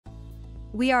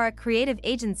We are a creative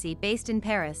agency based in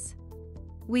Paris.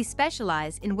 We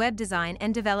specialize in web design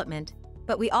and development,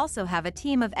 but we also have a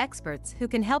team of experts who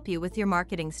can help you with your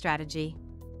marketing strategy.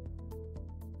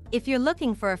 If you're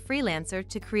looking for a freelancer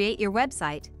to create your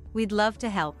website, we'd love to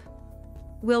help.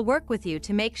 We'll work with you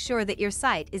to make sure that your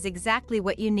site is exactly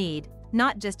what you need,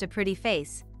 not just a pretty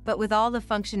face, but with all the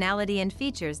functionality and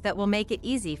features that will make it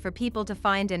easy for people to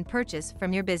find and purchase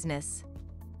from your business.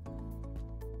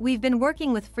 We've been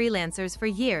working with freelancers for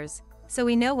years, so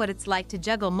we know what it's like to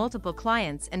juggle multiple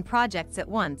clients and projects at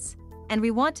once, and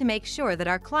we want to make sure that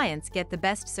our clients get the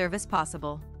best service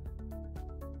possible.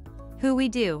 Who we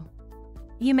do.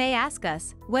 You may ask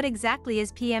us, what exactly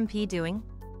is PMP doing?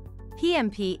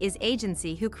 PMP is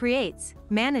agency who creates,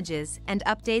 manages, and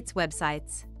updates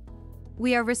websites.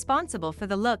 We are responsible for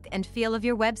the look and feel of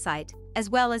your website,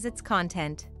 as well as its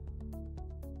content.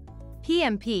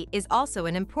 PMP is also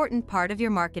an important part of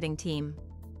your marketing team.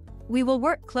 We will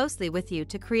work closely with you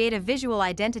to create a visual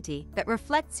identity that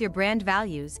reflects your brand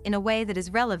values in a way that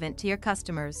is relevant to your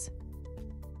customers.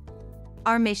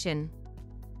 Our mission.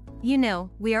 You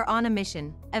know, we are on a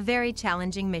mission, a very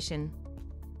challenging mission.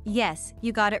 Yes,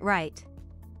 you got it right.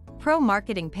 Pro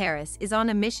Marketing Paris is on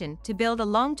a mission to build a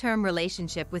long-term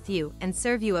relationship with you and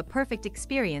serve you a perfect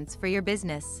experience for your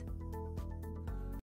business.